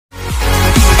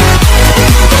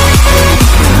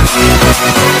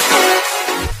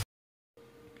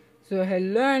So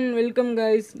hello and welcome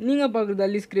guys. நீங்க பார்க்குறது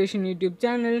அலிஸ் creation YouTube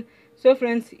channel. So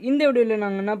friends, இந்த வீடியோவில்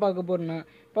நாங்கள் என்ன பார்க்க போகிறோம்னா,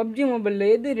 பப்ஜி மொபைலில்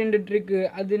எது 2 ட்ரிக்கு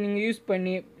அது நீங்கள் யூஸ்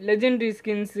பண்ணி லெஜெண்டரி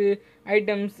ஸ்கின்ஸு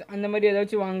ஐட்டம்ஸ் அந்த மாதிரி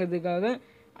ஏதாச்சும் வாங்குறதுக்காக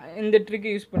இந்த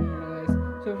ட்ரிக்கு யூஸ் பண்ணுங்க guys.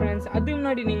 ஸோ ஃப்ரெண்ட்ஸ், அதுக்கு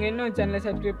முன்னாடி நீங்கள் இன்னும் சேனலை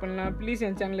சப்ஸ்கிரைப் பண்ணலாம். ப்ளீஸ்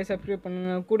என் சேனலை சப்ஸ்கிரைப்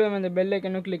பண்ணுங்கள். கூட அந்த பெல்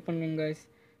ஐக்கனும் கிளிக் பண்ணுங்க guys.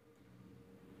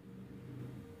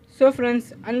 ஸோ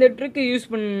ஃப்ரெண்ட்ஸ், அந்த ட்ரிக்கை யூஸ்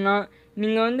பண்ணணும்னா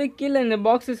நீங்கள் வந்து கீழே இந்த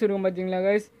பாக்ஸஸ் இருக்கும் பார்த்தீங்களா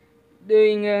guys.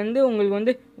 இங்கே வந்து உங்களுக்கு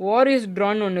வந்து வாரியர்ஸ்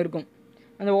ட்ரான்னு ஒன்று இருக்கும்.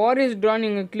 அந்த வாரியர்ஸ் ட்ரா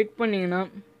நீங்கள் கிளிக் பண்ணிங்கன்னா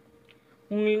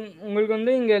உங்களுக்கு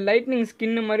வந்து இங்கே லைட்னிங்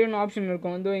ஸ்கின்னு மாதிரி ஒன்று ஆப்ஷன்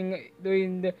இருக்கும்.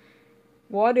 இந்த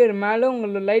வாரியர் மேலே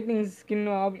உங்களுக்கு லைட்னிங் ஸ்கின்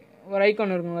ஒரு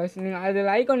ஐக்கான் இருக்கும் guys. நீங்கள் அதில்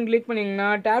ஐக்கான் கிளிக் பண்ணிங்கன்னா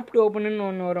டேப் டு ஓப்பன்னு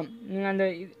ஒன்று வரும். நீங்கள் அந்த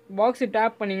பாக்ஸை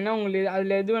டேப் பண்ணிங்கன்னா உங்களுக்கு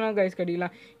அதில் எது வேணால் கைஸ்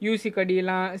கடிக்கலாம். யூசி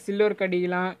கடிக்கலாம், சில்வர்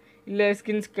கடிக்கலாம், இல்லை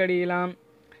ஸ்கின்ஸ் கடிக்கலாம்.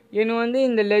 எனக்கு வந்து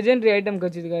இந்த லெஜெண்டரி ஐட்டம்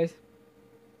கிடச்சிது guys.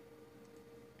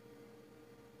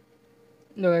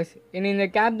 இந்த கைஸ் எனக்கு இந்த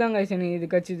கேப் தான் கைஸ் எனக்கு இது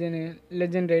கட்சிது எனக்கு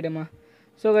லெஜெண்ட் ஐட்டமா.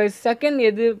 ஸோ கைஸ், செகண்ட்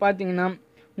எது பார்த்தீங்கன்னா,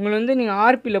 உங்களை வந்து நீங்கள்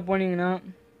ஆர்பியில் போனீங்கன்னா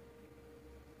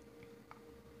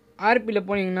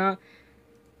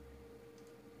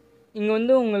இங்கே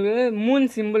வந்து உங்களுக்கு மூன்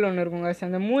சிம்பிள் ஒன்று இருக்கும் கைஸ்.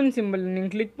 அந்த மூன் சிம்பிள்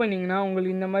நீங்கள் கிளிக் பண்ணிங்கன்னா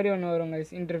உங்களுக்கு இந்த மாதிரி ஒன்று வரும்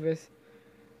கைஸ் இன்டர்ஃபேஸ்.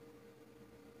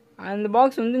 அந்த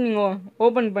பாக்ஸ் வந்து நீங்கள்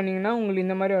ஓப்பன் பண்ணிங்கன்னா உங்களுக்கு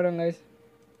இந்த மாதிரி வரும் கைஸ்.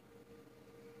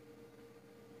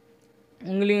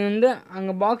 உங்களுக்கு வந்து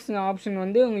அங்கே பாக்ஸ் ஆப்ஷன்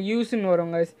வந்து உங்கள் யூஸ்ன்னு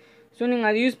வரும் கைஸ். ஸோ நீங்கள்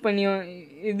அதை யூஸ் பண்ணி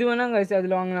இது வேணால் கைஸ்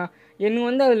அதில் வாங்கலாம். எனக்கு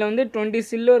வந்து அதில் வந்து 20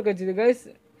 சில்வர் கிடச்சிது guys.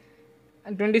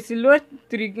 20 silver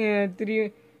 3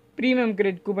 premium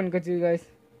credit coupon கிடச்சிது கைஸ்.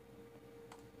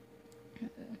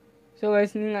 ஸோ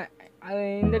கைஸ், நீங்கள் அதை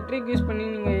இந்த ட்ரிக் யூஸ் பண்ணி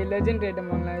நீங்கள் லெஜெண்ட்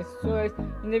ஐட்டம் வாங்கலாம். ஸோ கைஸ்,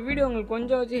 இந்த வீடியோ உங்களுக்கு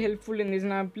கொஞ்சம் வச்சு ஹெல்ப்ஃபுல்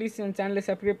இருந்துச்சுன்னா ப்ளீஸ் என் சேனலை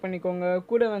சப்ஸ்கிரைப் பண்ணிக்கோங்க.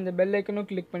 கூட வந்து பெல் ஐக்கனும்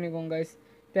கிளிக் பண்ணிக்கோங்க guys.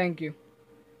 Thank you.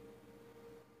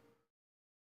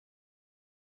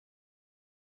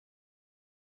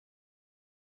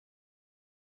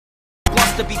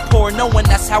 To be poor, knowing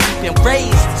that's how we've been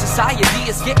raised. Society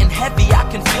is getting heavy, I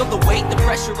can feel the weight. The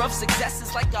pressure of success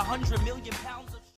is like 100 million pounds.